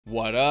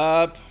What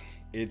up?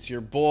 It's your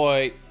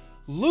boy,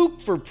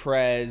 Luke for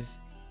Prez,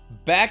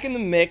 back in the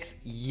mix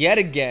yet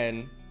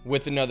again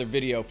with another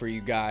video for you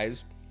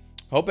guys.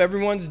 Hope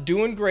everyone's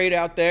doing great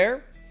out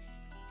there.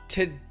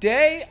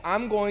 Today,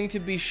 I'm going to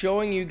be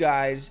showing you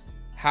guys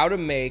how to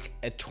make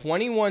a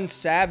 21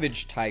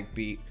 Savage type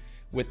beat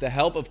with the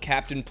help of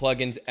Captain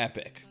Plugin's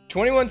Epic.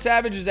 21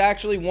 Savage is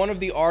actually one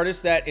of the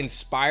artists that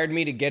inspired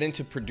me to get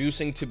into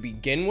producing to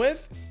begin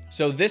with.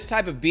 So this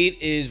type of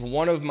beat is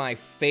one of my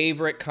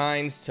favorite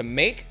kinds to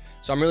make.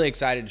 So I'm really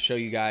excited to show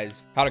you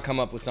guys how to come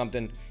up with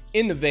something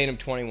in the vein of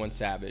 21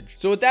 Savage.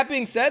 So with that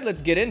being said,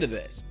 let's get into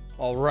this.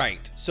 All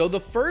right, so the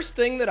first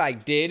thing that I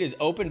did is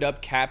opened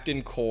up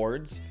Captain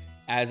Chords,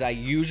 as I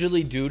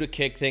usually do to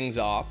kick things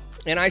off.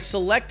 And I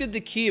selected the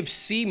key of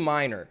C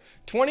minor.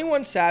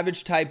 21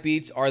 Savage type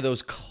beats are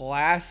those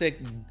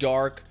classic,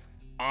 dark,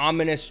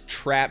 ominous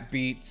trap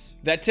beats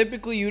that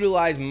typically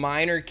utilize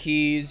minor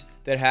keys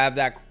that have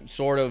that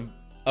sort of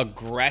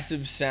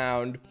aggressive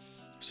sound.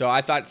 So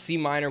I thought C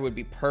minor would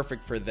be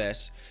perfect for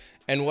this.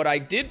 And what I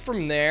did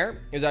from there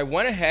is I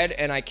went ahead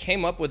and I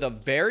came up with a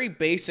very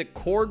basic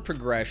chord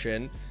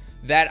progression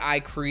that I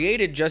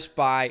created just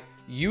by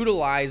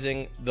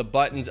utilizing the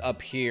buttons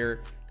up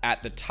here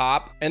at the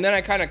top. And then I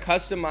kind of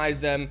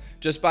customized them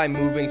just by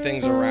moving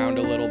things around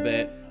a little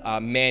bit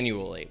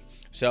manually.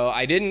 So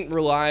I didn't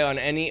rely on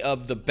any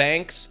of the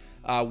banks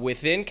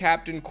within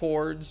Captain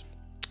Chords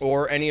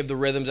or any of the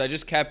rhythms. I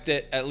just kept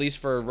it, at least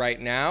for right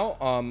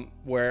now,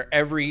 where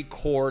every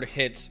chord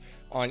hits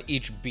on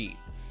each beat.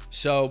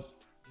 So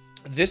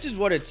this is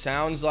what it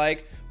sounds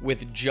like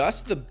with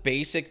just the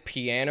basic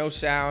piano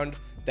sound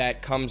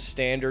that comes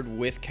standard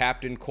with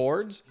Captain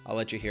Chords. I'll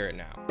let you hear it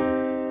now.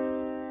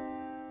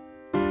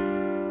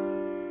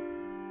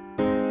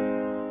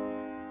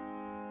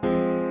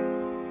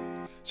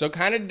 So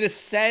kind of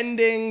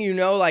descending, you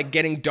know, like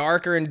getting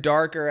darker and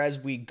darker as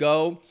we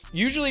go.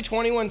 Usually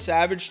 21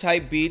 Savage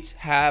type beats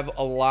have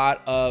a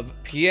lot of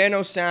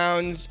piano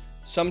sounds,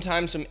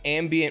 sometimes some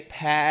ambient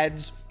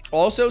pads,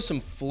 also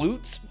some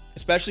flutes,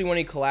 especially when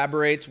he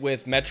collaborates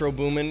with Metro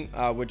Boomin,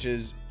 which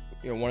is,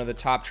 you know, one of the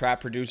top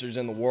trap producers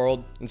in the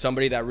world and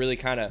somebody that really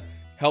kind of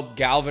helped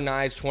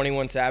galvanize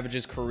 21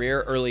 Savage's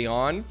career early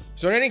on.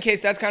 So in any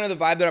case, that's kind of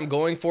the vibe that I'm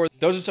going for.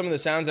 Those are some of the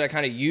sounds that I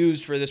kind of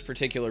used for this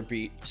particular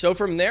beat. So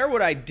from there,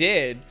 what I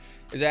did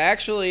is I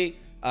actually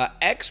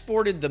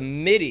exported the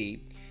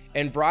MIDI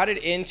and brought it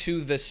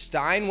into the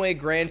Steinway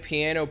Grand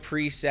Piano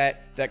preset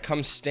that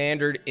comes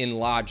standard in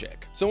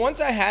Logic. So once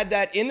I had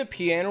that in the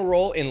piano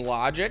roll in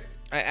Logic,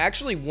 I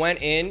actually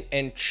went in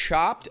and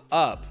chopped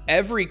up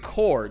every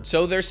chord.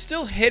 So they're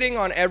still hitting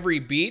on every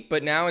beat,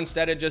 but now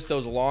instead of just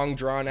those long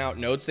drawn out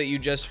notes that you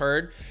just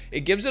heard,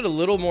 it gives it a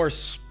little more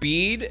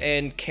speed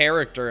and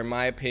character in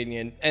my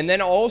opinion. And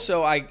then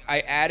also I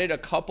added a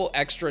couple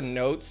extra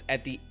notes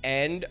at the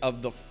end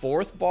of the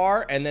 4th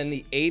bar and then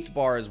the 8th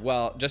bar as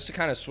well, just to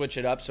kind of switch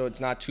it up so it's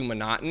not too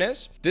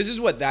monotonous. This is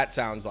what that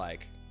sounds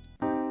like.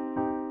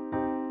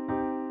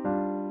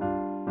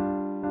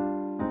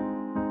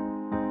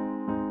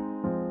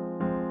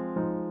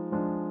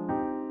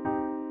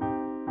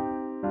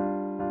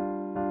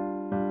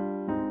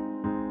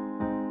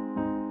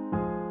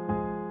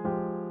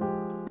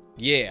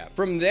 Yeah.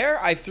 From there,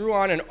 I threw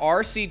on an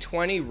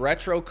RC20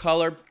 retro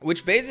color,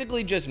 which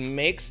basically just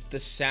makes the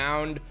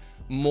sound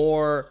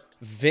more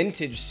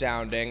vintage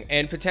sounding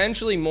and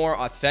potentially more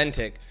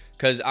authentic,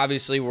 because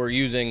obviously we're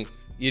using,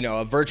 you know,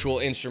 a virtual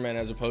instrument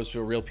as opposed to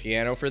a real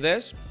piano for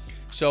this.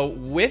 So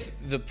with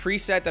the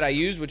preset that I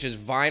used, which is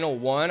Vinyl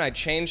 1, I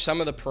changed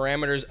some of the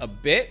parameters a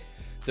bit.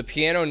 The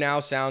piano now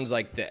sounds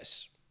like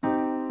this.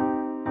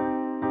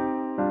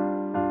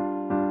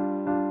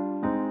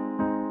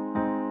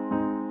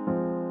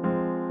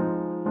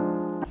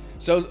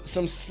 So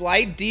some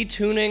slight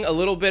detuning, a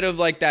little bit of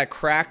like that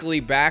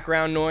crackly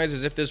background noise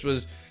as if this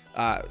was,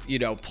 you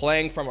know,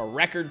 playing from a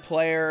record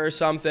player or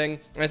something.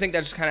 And I think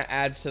that just kind of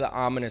adds to the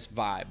ominous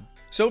vibe.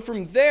 So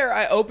from there,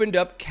 I opened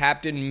up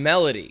Captain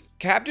Melody.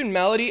 Captain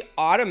Melody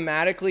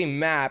automatically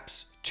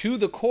maps to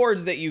the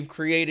chords that you've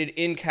created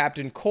in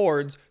Captain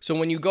Chords. So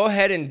when you go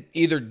ahead and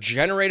either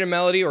generate a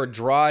melody or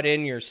draw it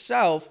in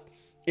yourself,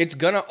 it's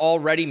gonna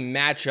already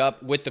match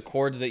up with the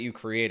chords that you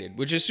created,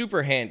 which is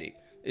super handy.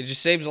 It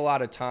just saves a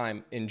lot of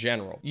time in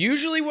general.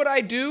 Usually what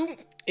I do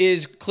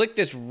is click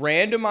this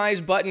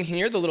randomize button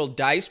here, the little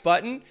dice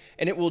button,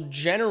 and it will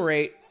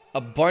generate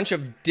a bunch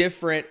of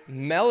different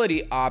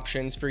melody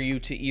options for you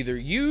to either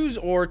use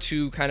or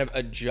to kind of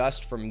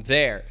adjust from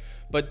there.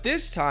 But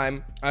this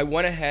time I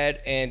went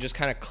ahead and just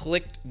kind of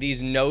clicked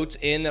these notes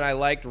in that I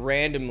liked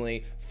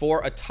randomly for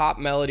a top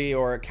melody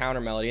or a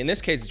counter melody. In this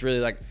case, it's really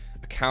like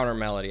a counter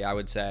melody, I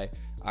would say.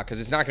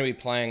 Because it's not going to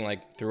be playing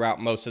like throughout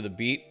most of the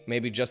beat,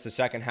 maybe just the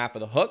second half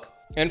of the hook.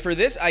 And for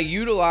this, I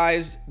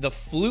utilized the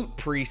flute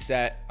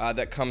preset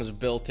that comes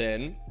built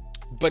in,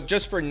 but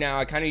just for now,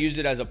 I kind of used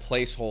it as a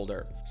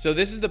placeholder. So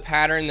this is the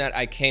pattern that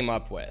I came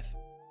up with.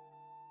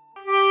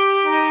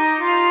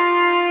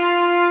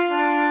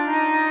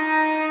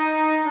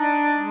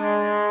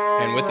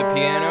 And with the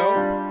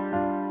piano,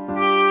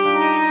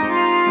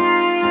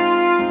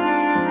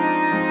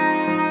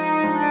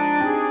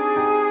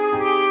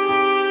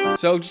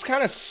 So just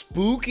kind of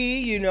spooky,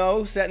 you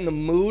know, setting the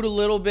mood a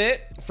little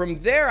bit. From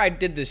there, I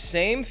did the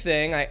same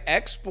thing. I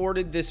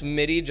exported this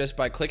MIDI just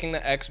by clicking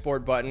the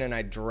export button, and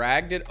I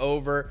dragged it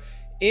over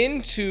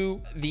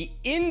into the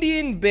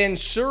Indian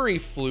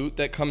Bansuri flute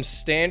that comes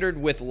standard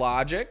with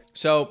Logic.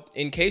 So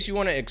in case you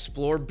want to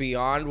explore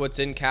beyond what's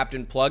in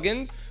Captain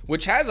Plugins,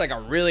 which has like a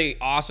really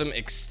awesome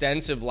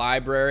extensive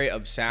library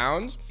of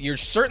sounds, you're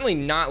certainly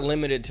not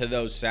limited to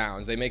those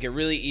sounds. They make it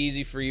really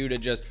easy for you to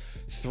just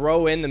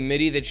throw in the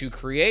MIDI that you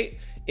create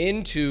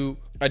into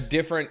a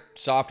different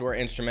software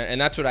instrument, and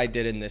that's what I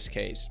did in this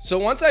case. So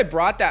once I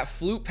brought that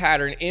flute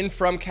pattern in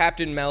from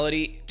Captain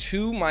Melody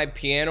to my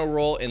piano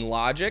roll in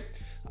Logic,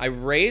 I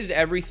raised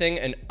everything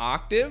an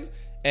octave,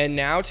 and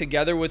now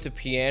together with the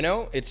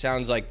piano, it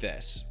sounds like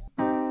this.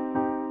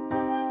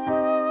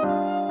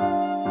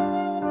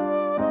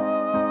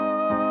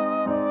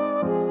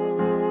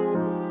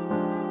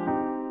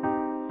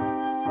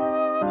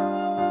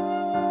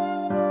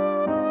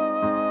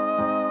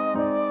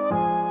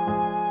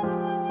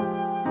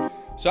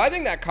 So I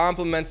think that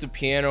complements the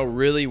piano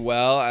really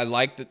well. I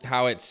like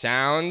how it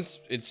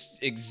sounds. It's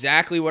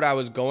exactly what I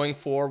was going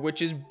for,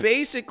 which is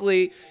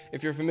basically,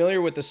 if you're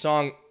familiar with the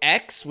song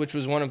X, which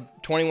was one of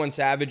 21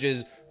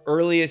 Savage's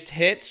earliest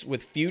hits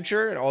with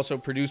Future and also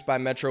produced by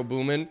Metro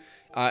Boomin,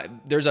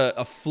 there's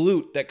a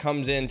flute that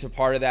comes into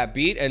part of that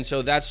beat. And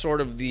so that's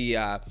sort of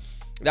that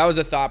was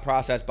the thought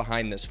process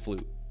behind this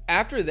flute.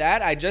 After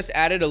that, I just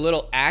added a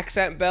little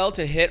accent bell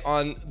to hit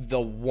on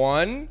the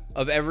 1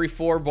 of every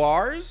 4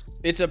 bars.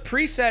 It's a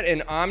preset in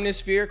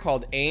Omnisphere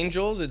called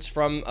Angels. It's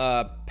from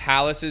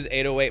Palace's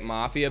 808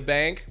 Mafia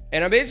Bank.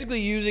 And I'm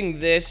basically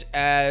using this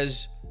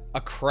as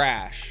a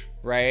crash,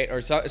 right? Or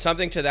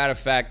something to that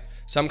effect,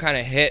 some kind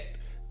of hit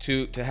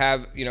to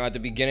have, you know, at the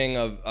beginning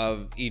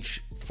of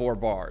each 4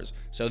 bars.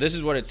 So this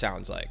is what it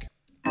sounds like.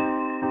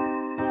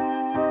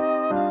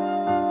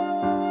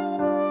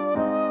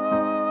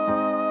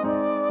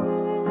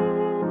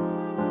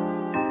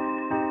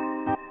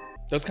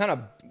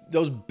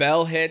 Those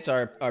bell hits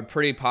are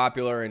pretty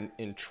popular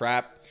in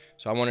trap,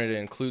 so I wanted to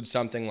include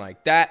something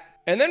like that.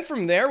 And then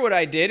from there, what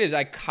I did is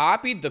I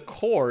copied the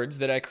chords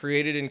that I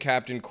created in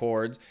Captain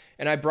Chords,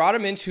 and I brought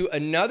them into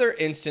another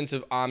instance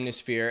of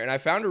Omnisphere, and I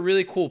found a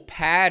really cool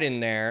pad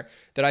in there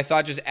that I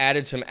thought just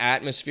added some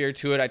atmosphere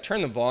to it. I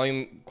turned the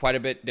volume quite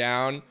a bit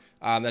down.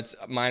 That's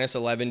minus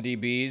 11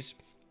 dBs.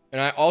 And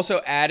I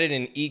also added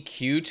an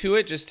EQ to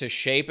it just to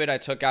shape it. I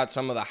took out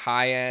some of the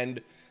high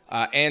end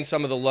and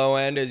some of the low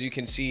end, as you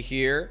can see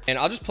here. And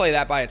I'll just play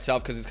that by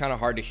itself because it's kind of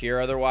hard to hear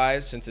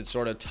otherwise since it's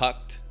sort of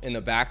tucked in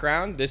the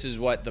background. This is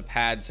what the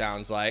pad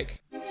sounds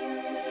like.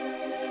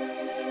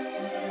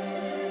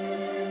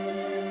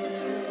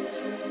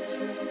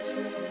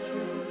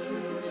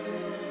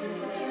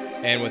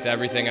 And with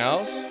everything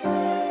else.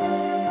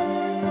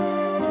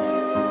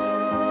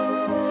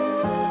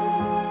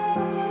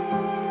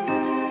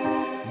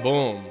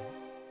 Boom.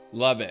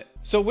 Love it.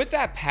 So with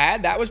that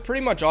pad, that was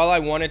pretty much all I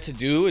wanted to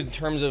do in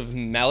terms of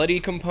melody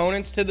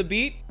components to the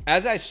beat.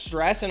 As I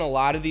stress in a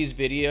lot of these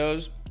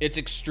videos, it's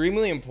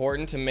extremely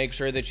important to make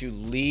sure that you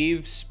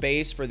leave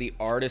space for the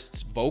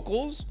artist's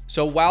vocals.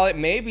 So while it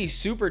may be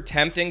super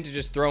tempting to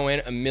just throw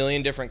in a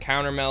million different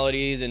counter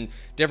melodies and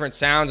different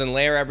sounds and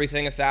layer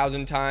everything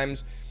 1,000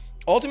 times,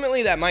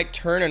 ultimately that might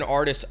turn an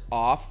artist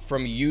off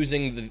from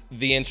using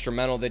the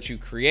instrumental that you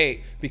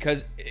create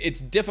because it's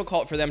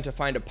difficult for them to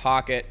find a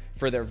pocket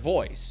for their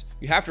voice.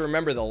 You have to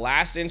remember the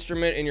last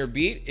instrument in your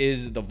beat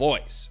is the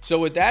voice. So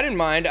with that in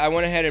mind, I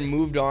went ahead and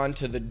moved on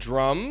to the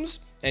drums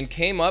and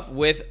came up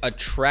with a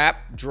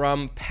trap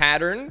drum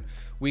pattern.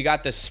 We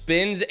got the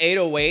Spins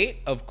 808,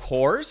 of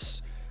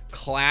course,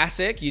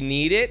 classic, you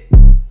need it.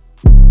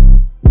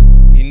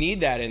 You need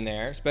that in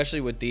there,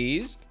 especially with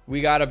these.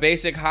 We got a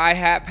basic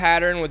hi-hat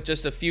pattern with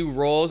just a few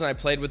rolls, and I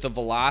played with the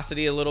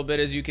velocity a little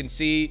bit, as you can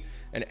see.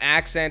 An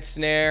accent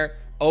snare,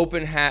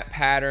 open hat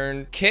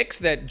pattern, kicks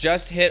that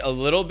just hit a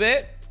little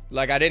bit.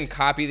 Like I didn't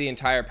copy the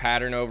entire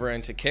pattern over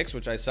into kicks,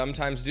 which I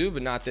sometimes do,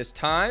 but not this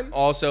time.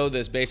 Also,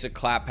 this basic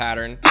clap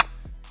pattern.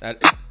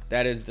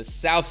 That is the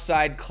South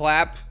Side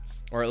clap,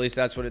 or at least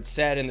that's what it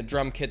said in the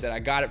drum kit that I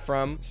got it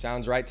from.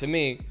 Sounds right to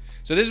me.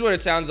 So this is what it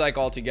sounds like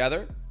all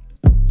together.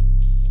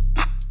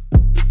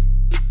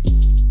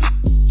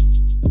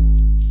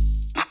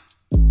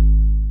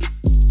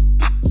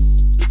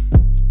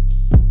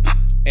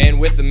 And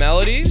with the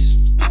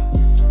melodies,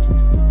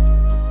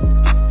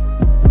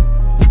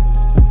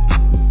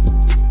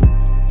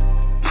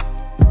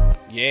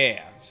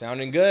 yeah,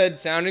 sounding good,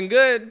 sounding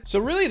good. So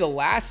really the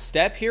last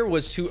step here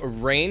was to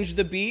arrange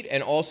the beat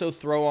and also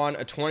throw on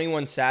a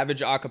 21 Savage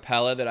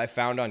acapella that I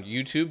found on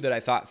YouTube that I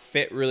thought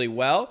fit really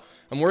well.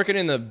 I'm working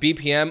in the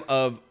BPM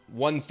of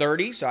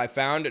 130, so I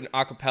found an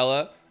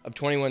acapella of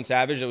 21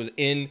 Savage that was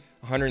in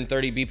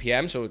 130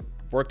 BPM, so it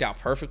worked out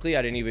perfectly.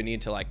 I didn't even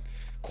need to like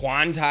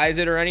quantize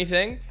it or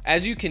anything.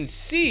 As you can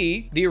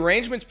see, the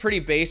arrangement's pretty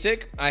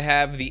basic. I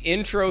have the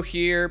intro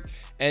here,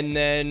 and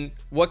then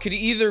what could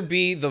either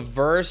be the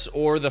verse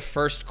or the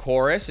first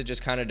chorus. It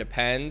just kind of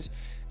depends.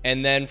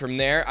 And then from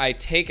there, I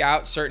take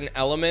out certain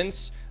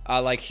elements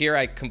Like here,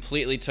 I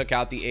completely took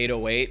out the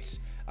 808s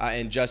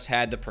and just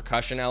had the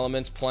percussion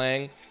elements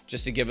playing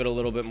just to give it a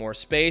little bit more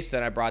space.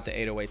 Then I brought the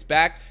 808s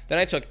back. Then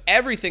I took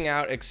everything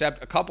out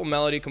except a couple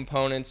melody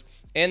components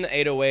and the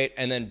 808,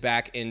 and then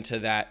back into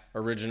that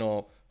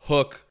original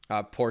hook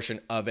portion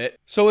of it.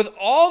 So with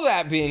all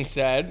that being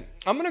said,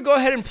 I'm gonna go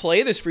ahead and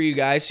play this for you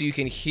guys so you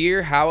can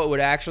hear how it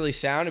would actually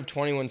sound if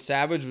 21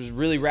 Savage was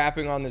really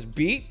rapping on this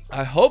beat.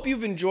 I hope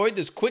you've enjoyed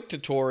this quick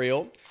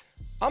tutorial.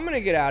 I'm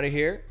gonna get out of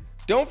here.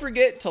 Don't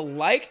forget to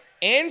like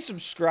and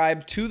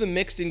subscribe to the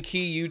Mixed in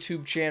Key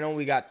YouTube channel.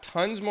 We got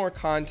tons more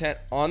content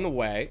on the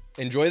way.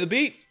 Enjoy the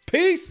beat.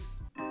 Peace.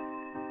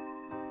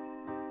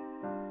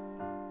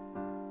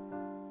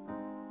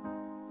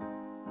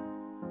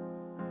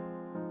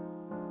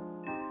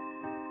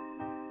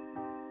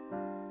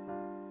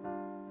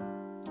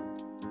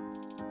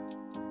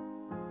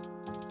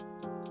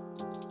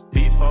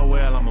 Beat for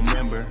well, I'm a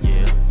member.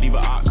 Yeah. Leave a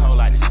art code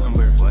like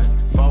December. What?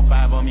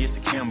 4-5 on me, it's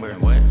a Kimber.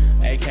 What?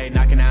 AK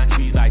knocking down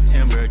trees like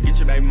timber. Get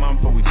your baby mama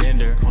before we bend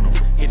her.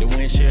 Hit the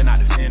windshield, not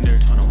the fender.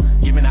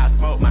 Giving out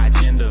smoke, my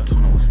agenda.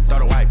 Throw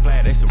the white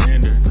flag, they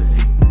surrender.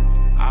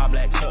 All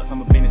black cups,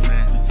 I'm a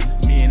businessman.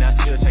 Me and I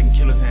still taking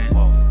killers' hand.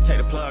 Take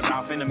the plug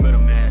off in the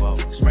middle, man.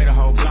 Spray the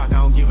whole block,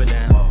 I don't give a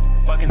damn.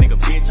 Fucking nigga,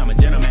 bitch, I'm a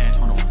gentleman.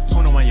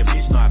 21, your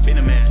bitch, know I been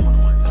a man.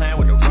 Playing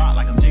with the rock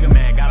like I'm Jigga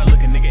Man. Gotta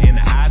look a nigga in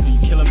the eyes when you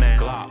kill a man.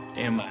 Glock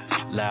in my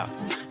lap,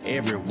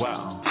 every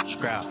wow,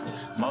 scrap.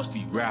 Most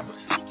be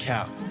rappers,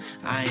 cap.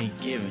 I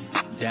ain't giving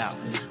doubt.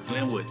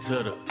 Glenwood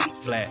to the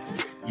flat.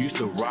 Used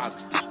to rock,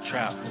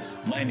 trap.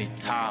 Money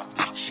top,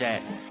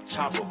 shack.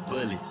 Chopper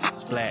bullet,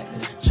 splat.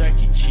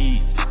 Chuck E.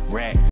 Cheese, rack.